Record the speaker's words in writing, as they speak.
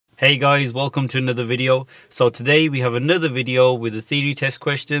Hey guys, welcome to another video. So today we have another video with the theory test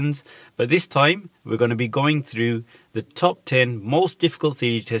questions, but this time we're going to be going through the top 10 most difficult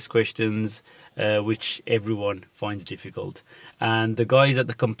theory test questions which everyone finds difficult. And the guys at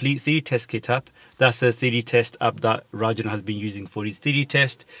the Complete Theory Test Kit app, that's a theory test app that Rajan has been using for his theory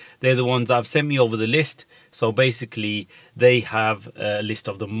test. They're the ones that have sent me over the list. So basically they have a list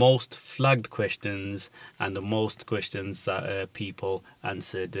of the most flagged questions and the most questions that people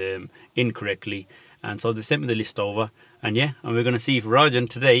answered incorrectly. And so they sent me the list over, and we're going to see if Rajan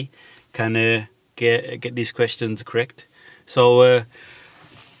today can get these questions correct. So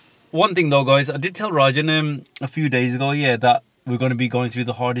one thing though, guys, I did tell Rajan a few days ago, that we're going to be going through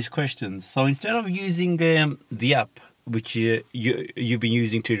the hardest questions. So instead of using the app which you've been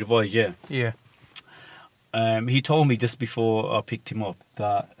using to revise, he told me just before I picked him up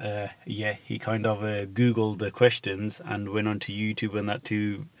that he kind of googled the questions and went onto YouTube and that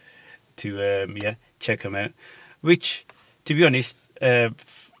to check them out. Which, to be honest,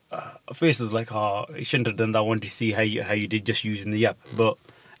 first I was like, oh, I shouldn't have done that. I wanted to see how you did just using the app, but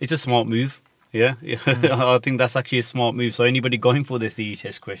it's a smart move. I think that's actually a smart move. So anybody going for the theory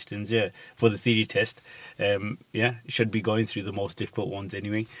test questions, for the theory test, should be going through the most difficult ones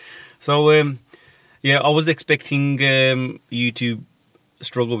anyway. So I was expecting you to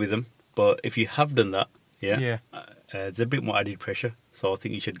struggle with them, but if you have done that, there's a bit more added pressure. So I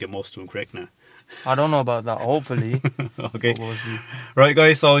think you should get most of them correct now. I don't know about that. Hopefully. Okay. Right,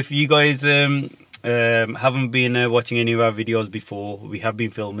 guys. So if you guys haven't been watching any of our videos before, we have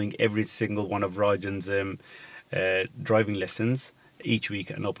been filming every single one of Rajan's driving lessons each week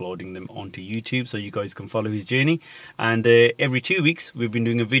and uploading them onto YouTube so you guys can follow his journey. And every 2 weeks we've been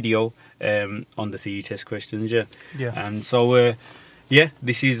doing a video on the theory test questions. And so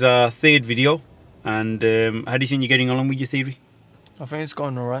this is our third video. And how do you think you're getting along with your theory? I think it's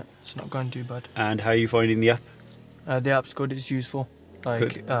going alright. It's not going too bad. And how are you finding the app? The app's good. It's useful.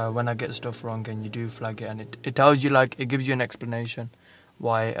 Like when I get stuff wrong and you do flag it, and it tells you, like, it gives you an explanation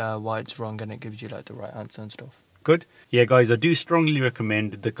why it's wrong, and it gives you like the right answer and stuff. Good. Yeah, guys, I do strongly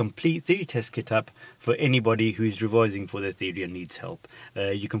recommend the Complete Theory Test Kit app for anybody who is revising for their theory and needs help.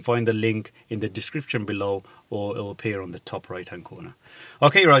 You can find the link in the description below, or it will appear on the top right hand corner.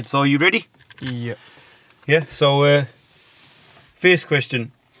 Okay, right, so are you ready? Yeah. So first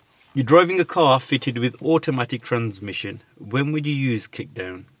question. You're driving a car fitted with automatic transmission. When would you use kick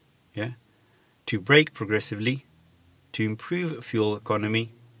down? To brake progressively, to improve fuel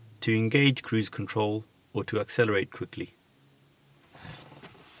economy, to engage cruise control, or to accelerate quickly?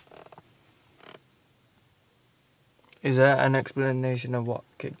 Is there an explanation of what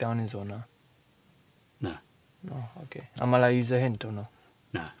kick down is or no? No. No, okay. Am I allowed to use a hint or no?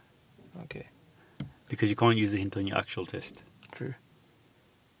 No. Okay. Because you can't use the hint on your actual test. True.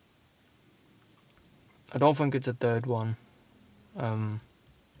 I don't think it's a third one. I'd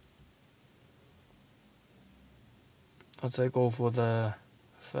say go for the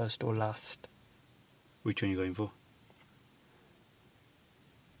first or last. Which one are you going for?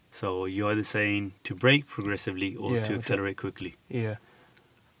 So you're either saying to brake progressively or to accelerate quickly? Yeah.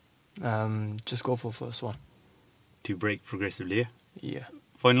 Just go for the first one. To brake progressively, Yeah.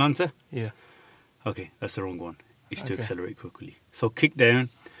 Final answer? Yeah. Okay, that's the wrong one. It's to accelerate quickly. So kick down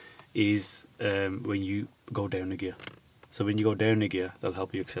is when you go down a gear. So when you go down a gear, that'll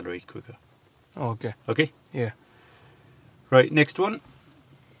help you accelerate quicker. Okay. Okay? Yeah. Right, next one.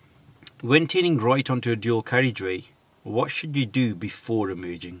 When turning right onto a dual carriageway, what should you do before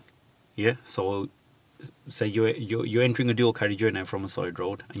emerging? So say you're entering a dual carriageway now from a side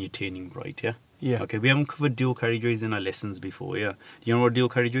road and you're turning right, Yeah. Okay, we haven't covered dual carriageways in our lessons before, Do you know what dual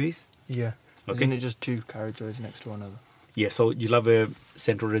carriageway is? Yeah. Okay. Isn't it just two carriageways next to one another? Yeah, so you'll have a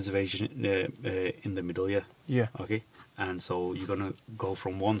central reservation in the middle, Yeah. Okay, and so you're gonna go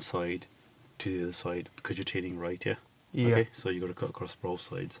from one side to the other side because you're turning right, Yeah. Okay, so you got to cut across both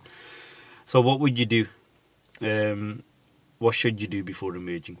sides. So what would you do? What should you do before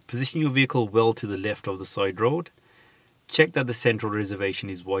emerging? Position your vehicle well to the left of the side road. Check that the central reservation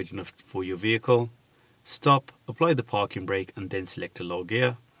is wide enough for your vehicle. Stop, apply the parking brake, and then select a low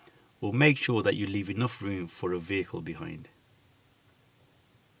gear. Or make sure that you leave enough room for a vehicle behind.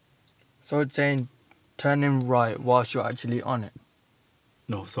 So it's saying turning right whilst you're actually on it?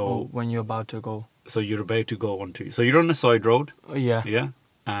 No, so or when you're about to go? So you're about to go onto. So you're on the side road. Yeah.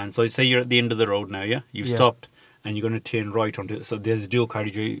 And so say you're at the end of the road now. You've stopped and you're going to turn right onto it. So there's a dual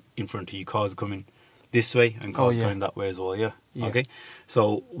carriageway in front of you. Cars coming this way and cars going that way as well. Yeah. Okay.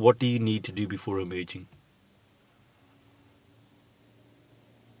 So what do you need to do before emerging?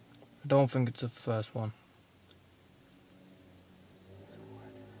 I don't think it's the first one.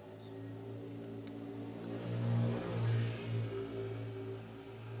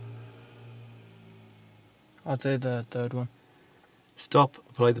 I'd say the third one. Stop,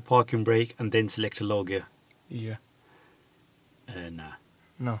 apply the parking brake, and then select a low gear. Yeah. Nah.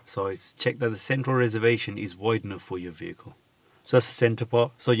 No. So it's check that the central reservation is wide enough for your vehicle. So that's the center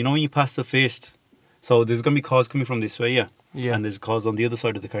part. So you know when you pass the first, so there's going to be cars coming from this way, yeah? Yeah. And there's cars on the other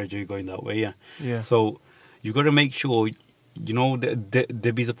side of the carriageway going that way, yeah? Yeah. So you've got to make sure, you know,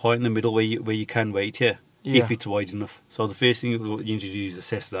 there be a part in the middle where you can wait, yeah? Yeah. If it's wide enough. So the first thing you need to do is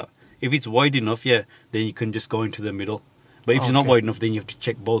assess that. If it's wide enough, yeah, then you can just go into the middle. But if it's not Okay. wide enough, then you have to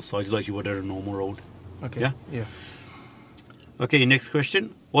check both sides like you would at a normal road. Okay. Yeah? Yeah. Okay, next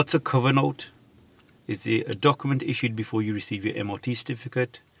question. What's a cover note? Is it a document issued before you receive your MOT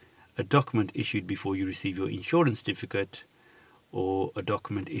certificate, a document issued before you receive your insurance certificate, or a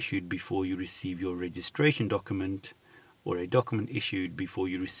document issued before you receive your registration document, or a document issued before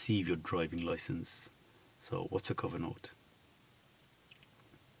you receive your driving license? So what's a cover note?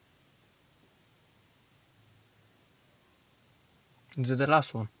 Is it the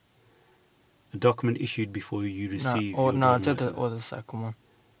last one? A document issued before you receive your No, I'd driving say license. the second one.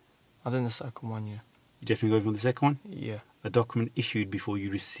 I think the second one, yeah. You definitely going for the second one? Yeah. A document issued before you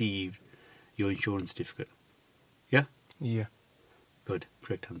receive your insurance certificate. Yeah? Yeah. Good.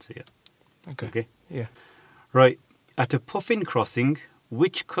 Correct answer, yeah. Okay. Okay. Yeah. Right. At a puffin crossing,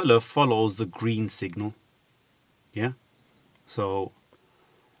 which colour follows the green signal? Yeah? So,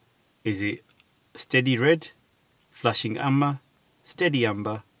 is it steady red, flashing amber, steady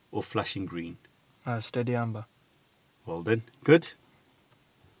amber, or flashing green? Steady amber. Well done. Good.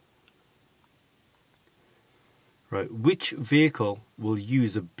 Right. Which vehicle will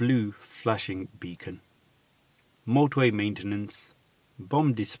use a blue flashing beacon? Motorway maintenance,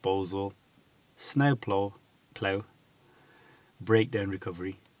 bomb disposal, snow plow, breakdown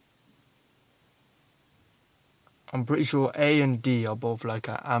recovery. I'm pretty sure A and D are both like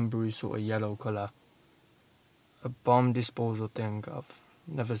an amber sort of yellow colour. A bomb disposal thing I've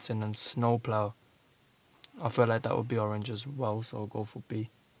never seen, and snowplow. I feel like that would be orange as well, so I'll go for B.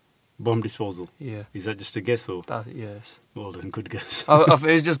 Bomb disposal. Yeah. Is that just a guess or? That yes. Well done. Good guess.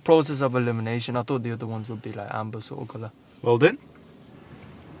 It's just process of elimination. I thought the other ones would be like amber sort of colour. Well done.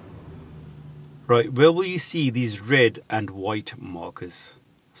 Right, where will you see these red and white markers?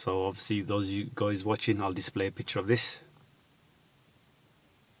 So obviously those of you guys watching, I'll display a picture of this.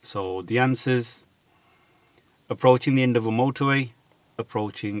 So the answers: approaching the end of a motorway,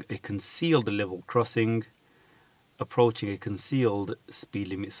 approaching a concealed level crossing, approaching a concealed speed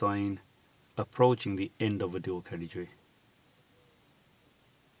limit sign, approaching the end of a dual carriageway.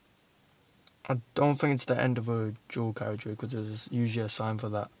 I don't think it's the end of a dual carriageway because there's usually a sign for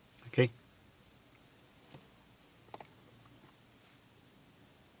that. Okay.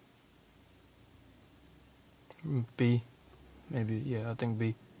 B. Maybe, yeah, I think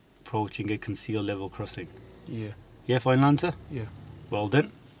B. Approaching a concealed level crossing. Yeah. Yeah, final answer? Yeah. Well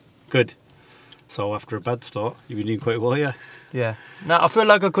done. Good. So after a bad start, you've been doing quite well, yeah? Yeah. Now, I feel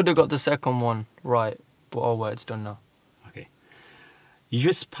like I could have got the second one right, but oh well, it's done now. Okay. You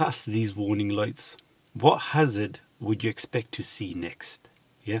just passed these warning lights. What hazard would you expect to see next?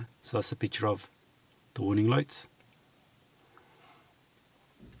 Yeah? So that's a picture of the warning lights.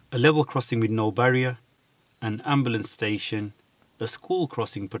 A level crossing with no barrier, an ambulance station, a school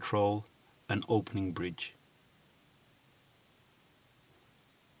crossing patrol, an opening bridge.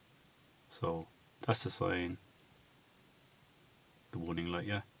 So that's the sign, the warning light,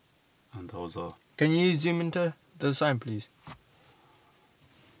 yeah? And those are... Can you zoom into the sign, please?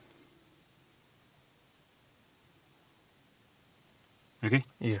 Okay?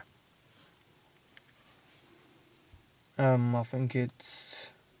 Yeah. I think it's...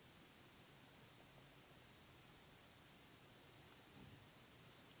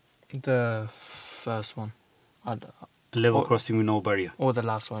 the first one. A level Or- crossing with no barrier. Or the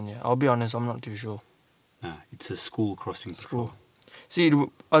last one, yeah. I'll be honest, I'm not too sure. Nah, it's a school crossing patrol. School. See,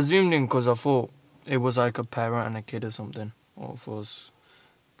 I zoomed in because I thought it was like a parent and a kid or something. Or if it was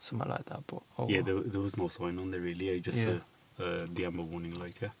something like that, but... Oh, Yeah, well. there was no sign on there really, just Yeah. the amber warning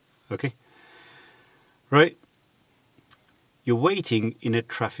light, yeah. Okay. Right. You're waiting in a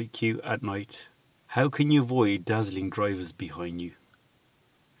traffic queue at night. How can you avoid dazzling drivers behind you?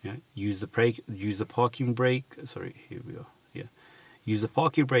 Yeah. Use the parking brake. Sorry, here we are. Yeah. Use the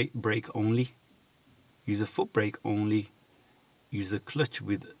parking brake only. Use a foot brake only. Use the clutch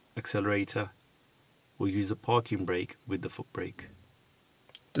with accelerator. Or use the parking brake with the foot brake.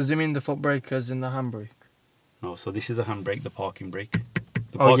 Does it mean the foot brake is in the handbrake? No, so this is the handbrake, the parking brake. The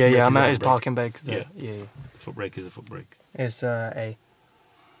Oh, parking yeah, brake yeah, I is the meant it's handbrake. parking brake. Yeah. Yeah. The foot brake is the foot brake. It's A.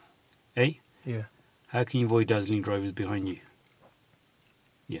 A. Yeah. How can you avoid dazzling drivers behind you?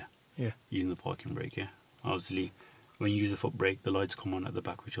 Yeah. Yeah. Using the parking brake, yeah. Obviously, when you use the foot brake, the lights come on at the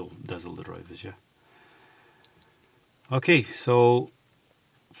back, which will dazzle the drivers, yeah. Okay, so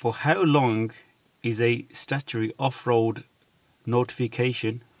for how long is a statutory off-road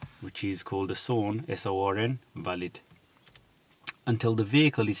notification, which is called a SORN, S-O-R-N, valid? Until the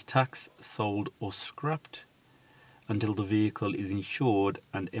vehicle is taxed, sold or scrapped, until the vehicle is insured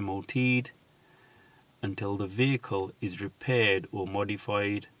and MOT'd, until the vehicle is repaired or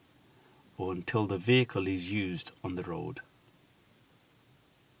modified, or until the vehicle is used on the road.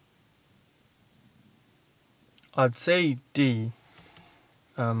 I'd say D,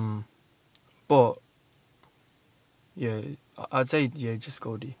 but yeah, I'd say yeah, just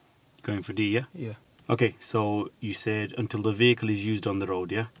go D. Going for D, yeah? Yeah. Okay, so you said until the vehicle is used on the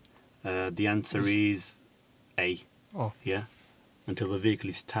road, yeah? The answer is A. Oh. Yeah? Until the vehicle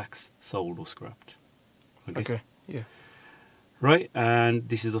is taxed, sold or scrapped. Okay. Yeah. Right, and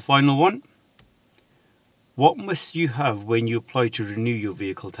this is the final one. What must you have when you apply to renew your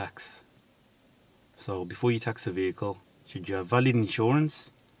vehicle tax? So before you tax a vehicle, should you have valid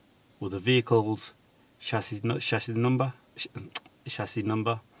insurance, or the vehicle's chassis number,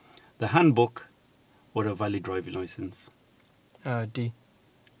 the handbook, or a valid driving license? D.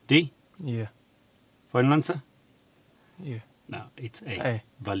 D? Yeah. Final answer? Yeah. No, it's A. A.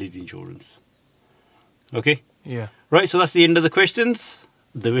 Valid insurance. Okay. Yeah. Right, so that's the end of the questions.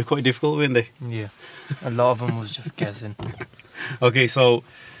 They were quite difficult, weren't they? Yeah. A lot of them was just guessing. Okay, so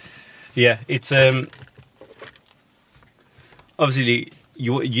yeah, it's obviously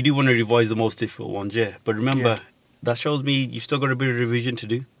you do want to revise the most difficult ones, yeah. But remember, Yeah. that shows me you've still got a bit of revision to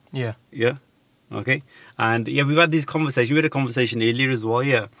do. Yeah. Yeah. Okay. And yeah, we've had these conversations. We had a conversation earlier as well,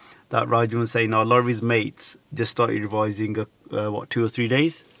 yeah. That Rajan was saying now a lot of his mates just started revising 2 or 3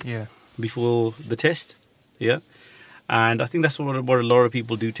 days Yeah. before the test. Yeah. And I think that's what a lot of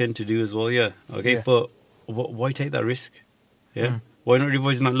people do tend to do as well, yeah. Okay. Yeah. But why take that risk? Yeah. Mm. Why not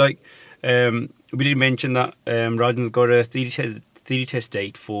revising that? Like, we did mention that Rajan's got a theory test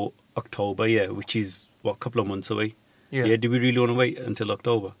date for October, yeah, which is what, a couple of months away. Yeah. Yeah. Do we really want to wait until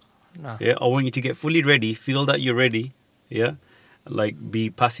October? Nah. Yeah. I want you to get fully ready, feel that you're ready, yeah. Like be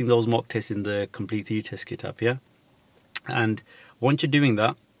passing those mock tests in the complete theory test kit app, yeah. And once you're doing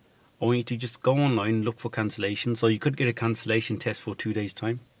that, I want you to just go online, look for cancellation. So you could get a cancellation test for 2 days'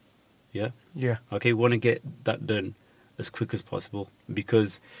 time. Yeah. Yeah. Okay. We want to get that done as quick as possible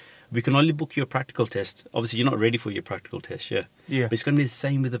because we can only book your practical test. Obviously, you're not ready for your practical test, yeah. Yeah. But it's going to be the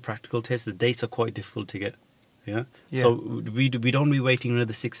same with the practical test. The dates are quite difficult to get. Yeah. Yeah. So we don't be waiting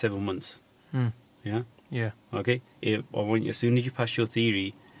another 6-7 months. Mm. Yeah. Yeah. Okay. I want you, as soon as you pass your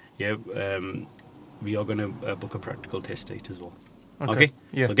theory, yeah, we are going to book a practical test date as well. Okay.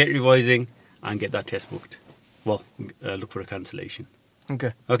 Yeah. So get revising and get that test booked. Well, look for a cancellation.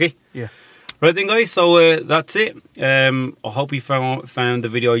 Okay. Okay. Yeah. Right then, guys. So that's it. I hope you found the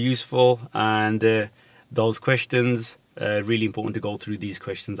video useful, and those questions. Really important to go through these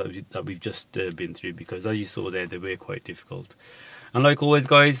questions that we've just been through, because as you saw there, they were quite difficult. And like always,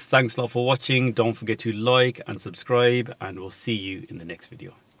 guys, thanks a lot for watching. Don't forget to like and subscribe, and we'll see you in the next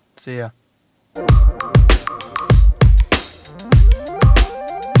video. See ya.